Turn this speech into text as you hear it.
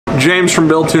James from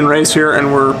Build Tune Race here,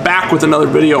 and we're back with another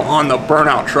video on the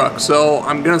Burnout truck. So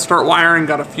I'm gonna start wiring,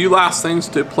 got a few last things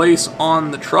to place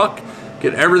on the truck,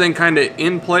 get everything kind of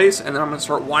in place, and then I'm gonna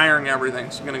start wiring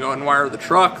everything. So I'm gonna go ahead and wire the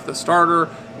truck, the starter,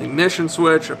 the ignition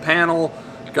switch, a panel,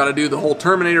 got to do the whole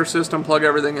Terminator system, plug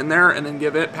everything in there, and then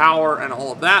give it power and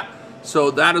all of that.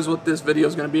 So that is what this video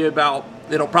is going to be about.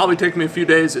 It'll probably take me a few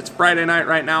days. It's Friday night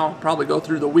right now. Probably go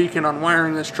through the weekend on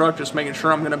wiring this truck, just making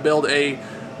sure I'm going to build a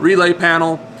relay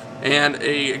panel and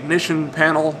a ignition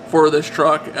panel for this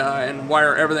truck and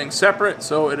wire everything separate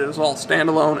so it is all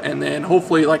standalone, and then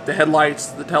hopefully like the headlights,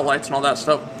 the tail lights, and all that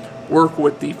stuff work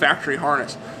with the factory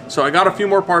harness. So I got a few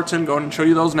more parts in, go ahead and show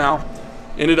you those now.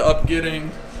 Ended up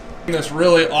getting this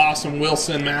really awesome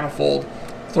Wilson manifold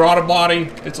throttle body.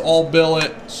 It's all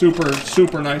billet,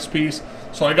 super nice piece.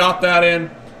 So I got that in,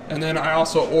 and then I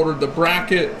also ordered the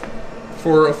bracket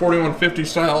for a 4150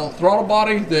 style throttle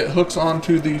body that hooks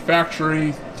onto the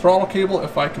factory throttle cable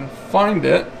if I can find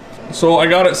it. So I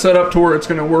got it set up to where it's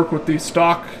going to work with the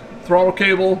stock throttle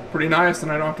cable, pretty nice,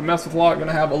 and I don't have to mess with a lot. Going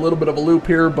to have a little bit of a loop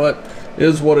here, but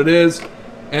is what it is.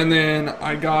 And then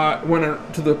I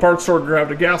went to the parts store,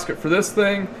 grabbed a gasket for this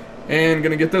thing, and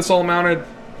gonna get this all mounted.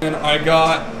 And I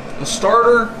got a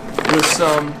starter with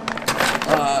some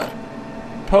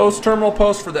terminal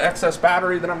posts for the excess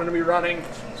battery that I'm gonna be running.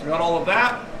 So I got all of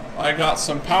that. I got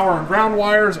some power and ground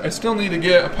wires. I still need to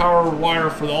get a power wire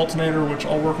for the alternator, which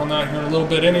I'll work on that here in a little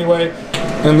bit anyway.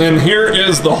 And then here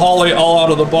is the Holley all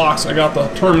out of the box. I got the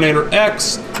Terminator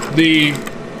X, the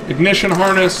ignition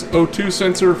harness, O2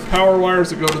 sensor, power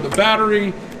wires that go to the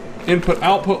battery,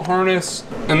 input-output harness,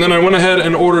 and then I went ahead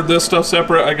and ordered this stuff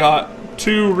separate. I got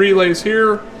 2 relays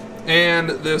here and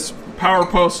this power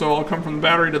post, so I'll come from the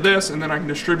battery to this, and then I can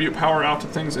distribute power out to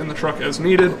things in the truck as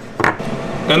needed.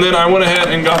 And then I went ahead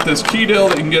and got this key deal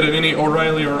that you can get at any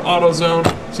O'Reilly or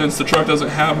AutoZone, since the truck doesn't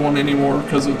have one anymore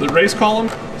because of the race column.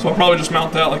 So I'll probably just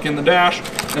mount that like in the dash,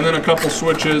 and then a couple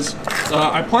switches.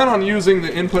 I plan on using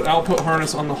the input-output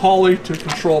harness on the Holley to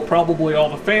control probably all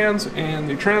the fans and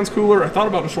the transcooler. I thought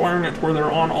about just wiring it to where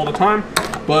they're on all the time,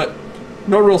 but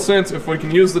no real sense. If we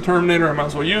can use the Terminator, I might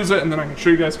as well use it, and then I can show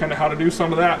you guys kind of how to do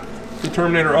some of that. The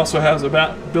Terminator also has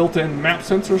a built-in map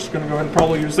sensor, so I'm going to go ahead and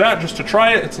probably use that just to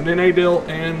try it. It's an NA deal,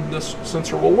 and this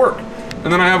sensor will work.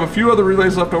 And then I have a few other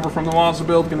relays left over from the Mazda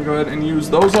build. Going to go ahead and use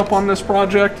those up on this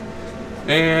project.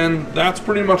 And that's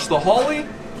pretty much the Holley.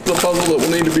 The puzzle that will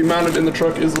need to be mounted in the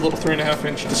truck is the little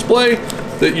 3.5-inch display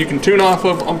that you can tune off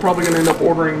of. I'm probably going to end up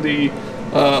ordering the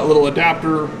little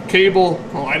adapter cable.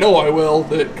 Well, I know I will,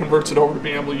 that converts it over to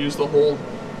being able to use the whole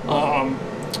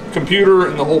computer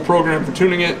and the whole program for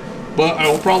tuning it. But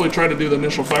I will probably try to do the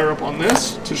initial fire up on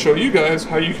this to show you guys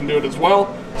how you can do it as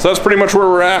well. So that's pretty much where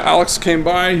we're at. Alex came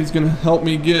by. He's going to help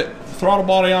me get the throttle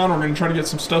body on. We're going to try to get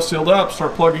some stuff sealed up,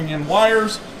 start plugging in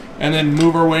wires, and then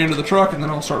move our way into the truck, and then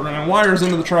I'll start running wires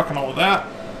into the truck and all of that,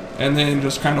 and then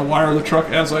just kind of wire the truck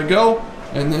as I go.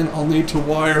 And then I'll need to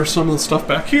wire some of the stuff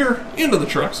back here into the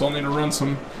truck, so I'll need to run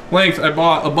some length. I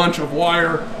bought a bunch of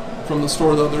wire from the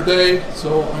store the other day,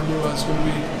 so I knew I was going to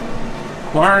be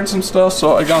wiring some stuff,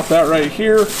 so I got that right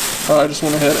here. I just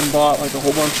went ahead and bought like a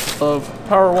whole bunch of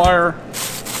power wire,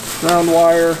 ground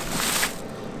wire,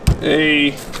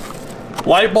 a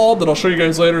light bulb that I'll show you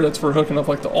guys later. That's for hooking up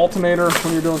like the alternator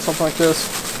when you're doing something like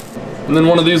this. And then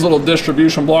one of these little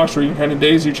distribution blocks where you can kind of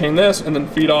daisy chain this and then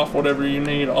feed off whatever you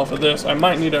need off of this. I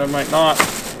might need it, I might not.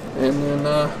 And then,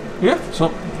 yeah,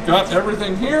 so got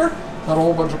everything here. Got a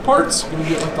whole bunch of parts. Gonna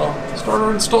get like the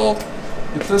starter installed,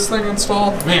 get this thing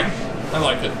installed. Man, I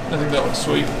like it. I think that looks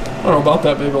sweet. I don't know about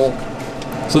that big old.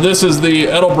 So this is the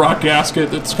Edelbrock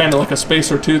gasket. It's kind of like a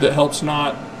spacer too that helps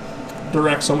not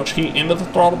direct so much heat into the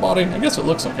throttle body. I guess it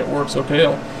looks like it works okay.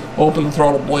 I'll open the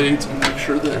throttle blades and make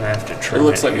sure that it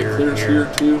looks like it clears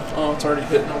here too. Oh, it's already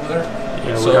hitting over there.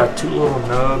 Yeah, so we got 2 little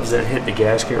nubs that hit the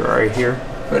gasket right here.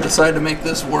 If I decide to make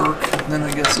this work, then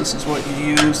I guess this is what you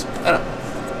use. I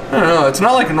don't know. It's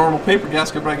not like a normal paper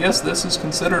gasket, but I guess this is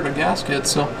considered a gasket.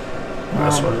 So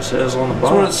that's what it says on the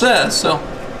bottom. That's what it says. So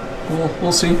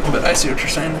we'll see. But I see what you're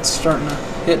saying. It's starting to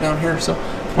hit down here. So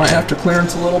might have to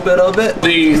clearance a little bit of it.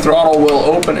 The throttle will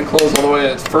open and close all the way.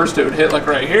 At first it would hit like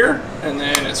right here, and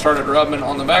then it started rubbing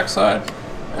on the backside,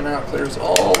 and now it clears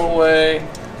all the way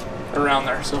around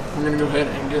there. So we're gonna go ahead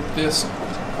and get this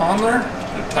on there,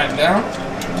 get it tightened down,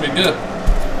 should be good.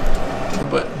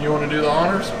 But you wanna do the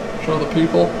honors? Show the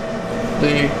people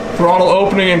the throttle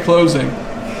opening and closing.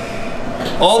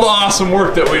 All the awesome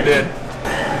work that we did.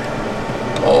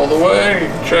 All the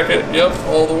way, check it, yep,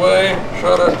 all the way,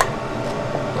 shut it.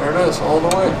 There it is, all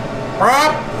the way.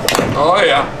 Oh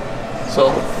yeah. So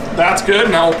that's good.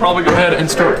 Now we'll probably go ahead and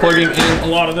start plugging in a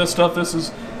lot of this stuff. This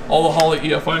is all the Holley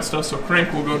EFI stuff, so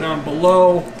crank will go down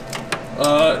below.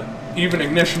 Even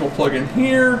ignition will plug in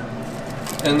here.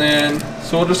 And then,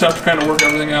 so we'll just have to kind of work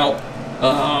everything out.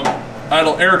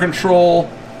 Idle air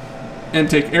control,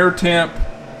 intake air temp,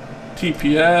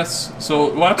 TPS.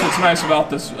 So that's what's nice about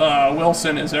this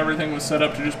Wilson is everything was set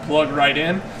up to just plug right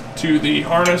in to the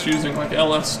harness using like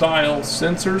LS style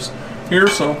sensors here.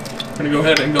 So I'm gonna go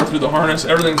ahead and go through the harness.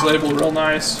 Everything's labeled real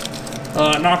nice.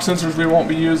 Knock sensors we won't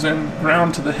be using,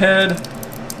 ground to the head.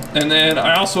 And then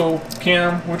I also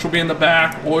cam, which will be in the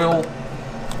back. Oil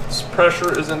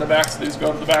pressure is in the back, so these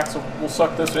go to the back, so we'll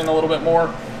suck this in a little bit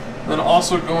more. Then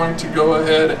also going to go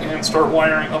ahead and start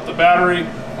wiring up the battery.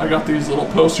 I got these little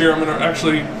posts here. I'm gonna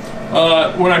actually,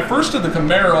 when I first did the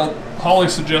Camaro, Holley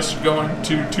suggested going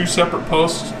to 2 separate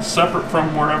posts, separate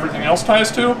from where everything else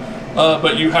ties to,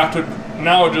 but you have to,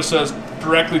 now it just says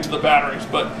directly to the batteries,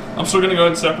 but I'm still gonna go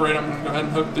ahead and separate. I'm gonna go ahead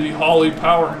and hook the Holley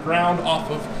power and ground off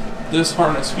of this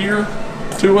harness here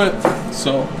to it.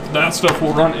 So that stuff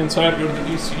will run inside, go to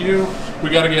the ECU. We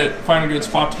gotta find a good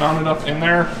spot to mount it up in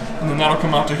there, and then that'll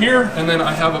come out to here. And then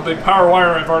I have a big power wire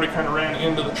I've already kind of ran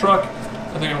into the truck.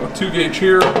 I think I went 2 gauge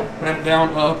here, ran it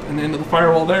down, up, and into the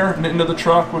firewall there, and into the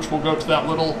truck, which will go to that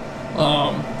little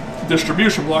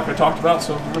distribution block I talked about.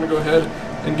 So we're gonna go ahead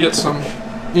and get some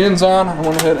ends on. I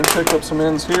went ahead and picked up some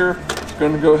ends here. I'm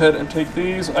gonna go ahead and take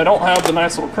these. I don't have the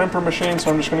nice little crimper machine, so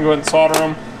I'm just gonna go ahead and solder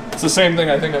them. It's the same thing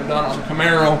I think I've done on the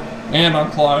Camaro and on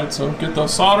Clyde. So get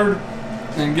those soldered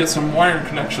and get some wiring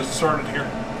connections started here.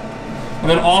 And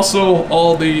then also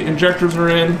all the injectors are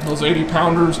in, those 80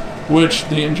 pounders, which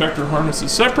the injector harness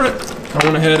is separate. I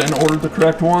went ahead and ordered the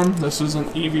correct one. This is an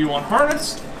EV1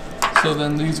 harness. So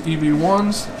then these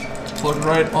EV1s plug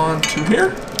right onto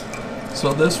here.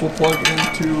 So this will plug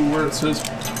into where it says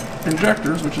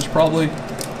injectors, which is probably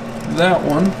that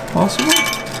one, possibly.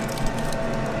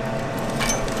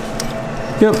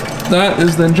 Yep, that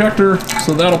is the injector,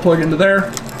 so that'll plug into there,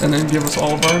 and then give us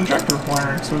all of our injector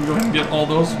wiring. So we go ahead and get all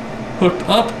those hooked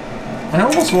up. I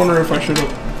almost wonder if I should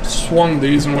have swung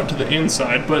these and went to the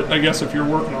inside, but I guess if you're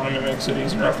working on them, it makes it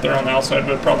easier if they're on the outside,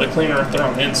 but probably cleaner if they're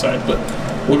on the inside. But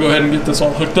we'll go ahead and get this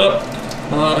all hooked up.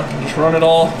 Just run it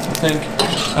all. I think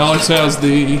Alex has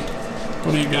the,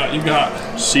 what do you got? You got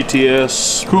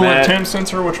CTS, coolant temp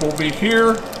sensor, which will be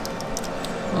here.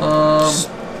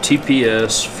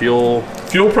 TPS, fuel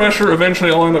pressure.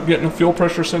 Eventually I'll end up getting a fuel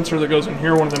pressure sensor that goes in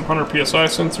here, one of them 100 PSI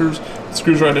sensors. It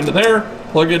screws right into there,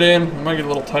 plug it in. I might get a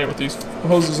little tight with these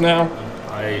hoses now.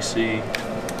 IAC.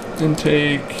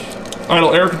 Intake,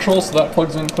 idle air control, so that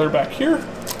plugs in clear back here.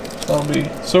 That'll be,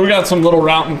 so we got some little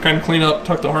routing, kind of clean up,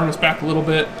 tuck the harness back a little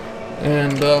bit,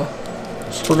 and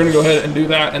so we're gonna go ahead and do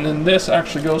that. And then this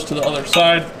actually goes to the other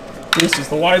side. This is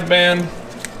the wideband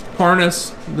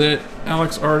harness that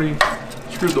Alex already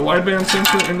screwed the wideband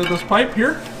sensor into this pipe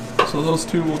here. So those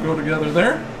two will go together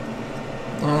there.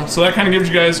 So that kind of gives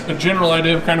you guys a general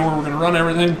idea of kind of where we're going to run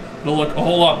everything. It'll look a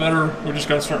whole lot better. We just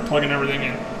got to start plugging everything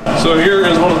in. So here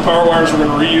is one of the power wires we're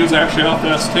going to reuse actually off the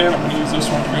S-10. I'm going to use this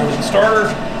one to go to the starter.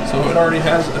 So it already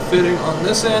has a fitting on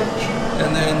this end.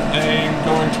 And then I'm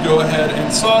going to go ahead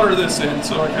and solder this in.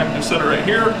 So I kind of just set it right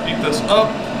here, heat this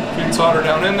up, feed solder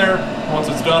down in there. Once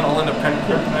it's done, I'll end up kind of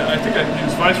gripping it. I think I've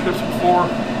used vice grips before.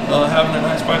 Having a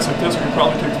nice vise like this, I can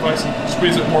probably take the vise and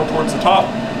squeeze it more towards the top,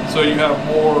 so you have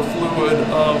more fluid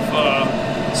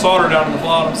of solder down in the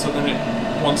bottom, so then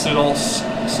it, once it all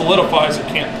solidifies, it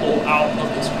can't pull out of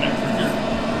this connector here.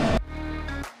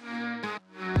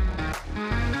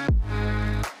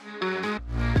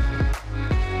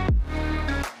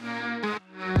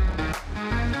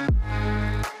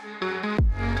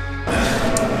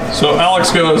 So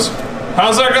Alex goes,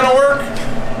 how's that gonna work?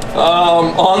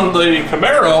 On the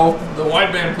Camaro, the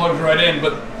wideband plugs right in,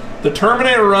 but the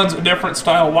Terminator runs a different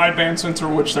style wideband sensor,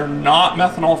 which they're not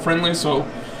methanol friendly, so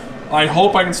I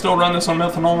hope I can still run this on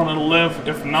methanol and it'll live.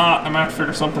 If not, I'm gonna have to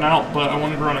figure something out, but I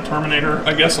wanted to run a Terminator.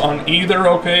 I guess on either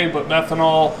okay, but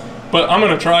methanol, but I'm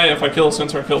gonna try it. If I kill a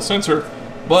sensor, I kill a sensor.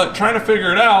 But trying to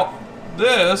figure it out,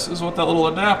 this is what that little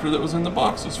adapter that was in the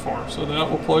box is for. So that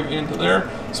will plug into there.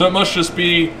 So it must just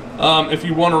be, if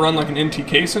you want to run like an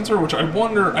NTK sensor, which I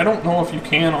wonder, I don't know if you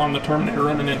can on the Terminator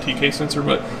run an NTK sensor,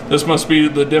 but this must be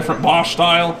the different Bosch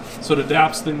style. So it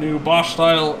adapts the new Bosch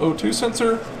style O2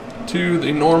 sensor to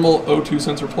the normal O2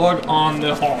 sensor plug on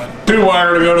the Holley.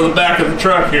 2-wire to go to the back of the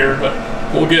truck here, but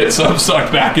we'll get some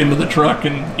sucked back into the truck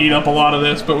and eat up a lot of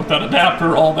this, but with that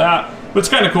adapter, all that. But it's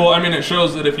kind of cool. I mean, it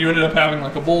shows that if you ended up having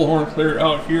like a bullhorn clear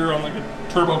out here on like a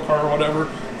turbo car or whatever,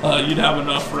 you'd have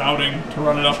enough routing to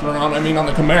run it up and around. I mean, on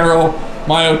the Camaro,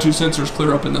 my O2 sensors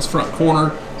clear up in this front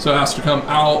corner, so it has to come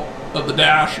out of the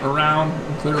dash, around,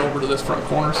 and clear over to this front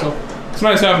corner. So it's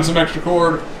nice having some extra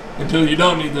cord. Until you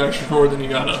don't need the extra cord, then you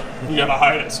gotta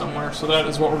hide it somewhere. So that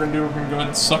is what we're gonna do. We're gonna go ahead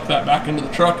and suck that back into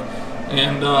the truck,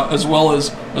 and as well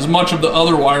as much of the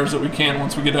other wires that we can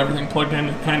once we get everything plugged in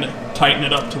to kind of tighten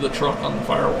it up to the truck on the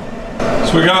firewall.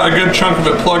 So we got a good chunk of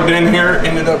it plugged in here.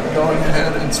 Ended up going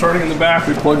ahead and starting in the back,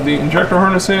 we plugged the injector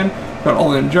harness in. Got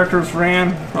all the injectors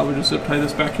ran. Probably just zip tie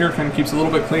this back here, kind of keeps it a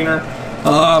little bit cleaner.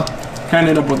 Kind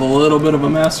of end up with a little bit of a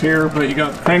mess here, but you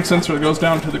got the crank sensor that goes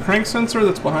down to the crank sensor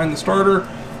that's behind the starter.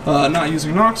 Not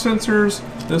using NOx sensors.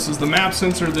 This is the map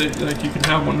sensor that like you can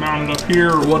have one mounted up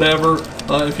here or whatever.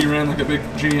 If you ran like a big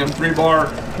GM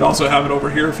 3-bar, you also have it over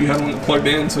here if you had one plugged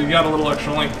in. So you got a little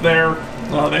extra length there.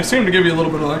 They seem to give you a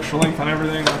little bit of extra length on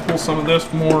everything. I pull some of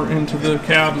this more into the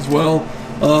cab as well.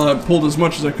 Pulled as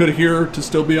much as I could here to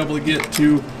still be able to get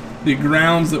to the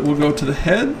grounds that will go to the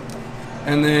head.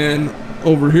 And then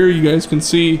over here you guys can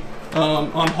see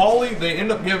on Holley they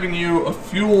end up giving you a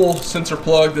fuel sensor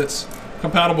plug that's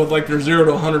compatible with like their 0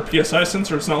 to 100 psi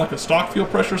sensor. It's not like a stock fuel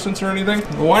pressure sensor or anything.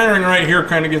 The wiring right here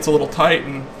kind of gets a little tight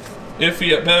and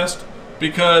iffy at best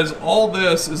because all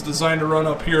this is designed to run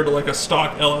up here to like a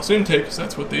stock LS intake, because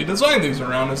that's what they designed these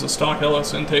around, as a stock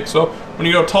LS intake. So when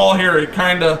you go tall here, it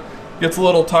kind of gets a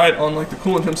little tight on like the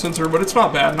coolant temp sensor, but it's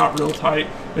not bad, not real tight.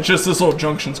 It's just this little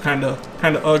junction's kind of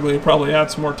ugly. Probably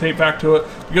add some more tape back to it,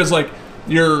 because like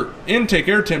your intake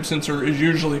air temp sensor is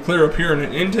usually clear up here in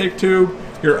an intake tube.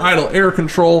 Your idle air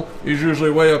control is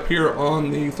usually way up here on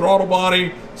the throttle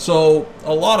body. So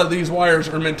a lot of these wires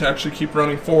are meant to actually keep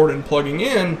running forward and plugging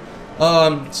in.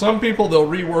 Some people, they'll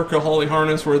rework a Holley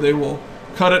harness where they will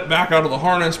cut it back out of the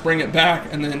harness, bring it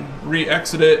back, and then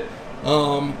re-exit it.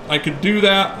 I could do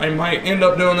that. I might end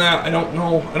up doing that. I don't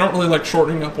know. I don't really like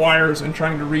shortening up wires and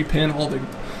trying to repin all the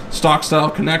stock style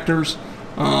connectors.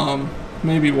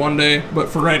 Maybe one day, but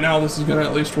for right now this is going to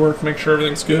at least work, make sure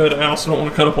everything's good. I also don't want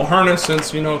to cut up a harness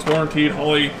since, you know, it's warranted.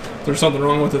 Holley, if there's something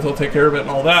wrong with it, they'll take care of it and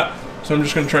all that. So I'm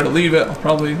just going to try to leave it. I'll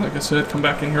probably, like I said, come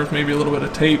back in here with maybe a little bit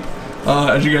of tape.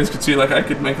 As you guys can see, like I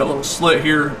could make a little slit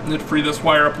here and free this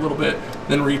wire up a little bit,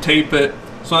 then retape it.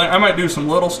 So I might do some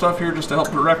little stuff here just to help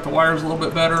direct the wires a little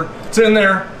bit better. It's in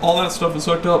there. All that stuff is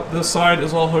hooked up. This side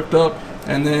is all hooked up.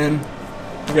 And then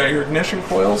you got your ignition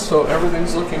coils, so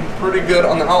everything's looking pretty good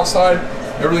on the outside.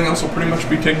 Everything else will pretty much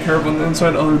be taken care of on the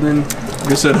inside, other than,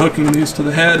 like I said, hooking these to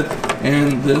the head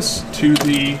and this to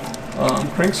the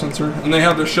crank sensor. And they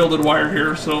have the shielded wire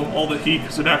here, so all the heat,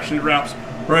 because it actually wraps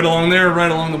right along there,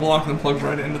 right along the block, and plugs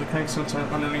right into the crank sensor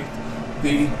underneath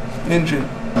the engine.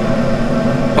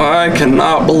 I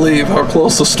cannot believe how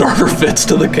close the starter fits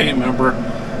to the K-member.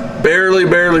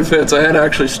 Barely fits. I had to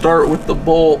actually start with the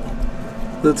bolt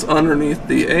that's underneath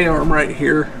the A-arm right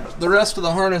here. The rest of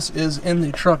the harness is in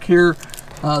the truck here.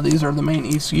 These are the main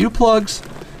ECU plugs,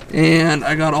 and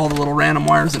I got all the little random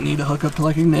wires that need to hook up to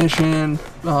like ignition,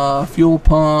 fuel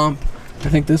pump. I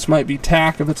think this might be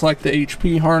tack if it's like the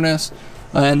HP harness.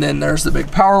 And then there's the big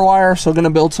power wire. So I'm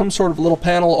gonna build some sort of little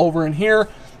panel over in here,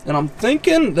 and I'm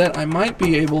thinking that I might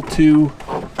be able to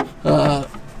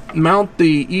mount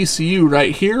the ECU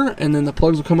right here, and then the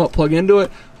plugs will come up, plug into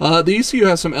it. The ECU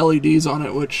has some LEDs on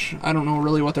it, which I don't know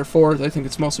really what they're for. I think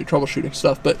it's mostly troubleshooting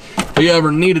stuff, but if you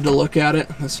ever needed to look at it,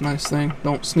 that's a nice thing.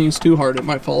 Don't sneeze too hard, it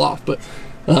might fall off. But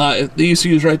the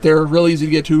ECU is right there, real easy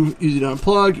to get to, easy to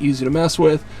unplug, easy to mess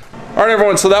with. All right,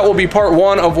 everyone, so that will be part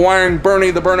 1 of wiring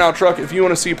Burnie, the Burnout truck. If you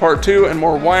want to see part 2 and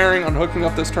more wiring on hooking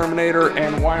up this Terminator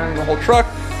and wiring the whole truck,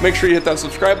 make sure you hit that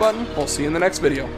subscribe button. We'll see you in the next video.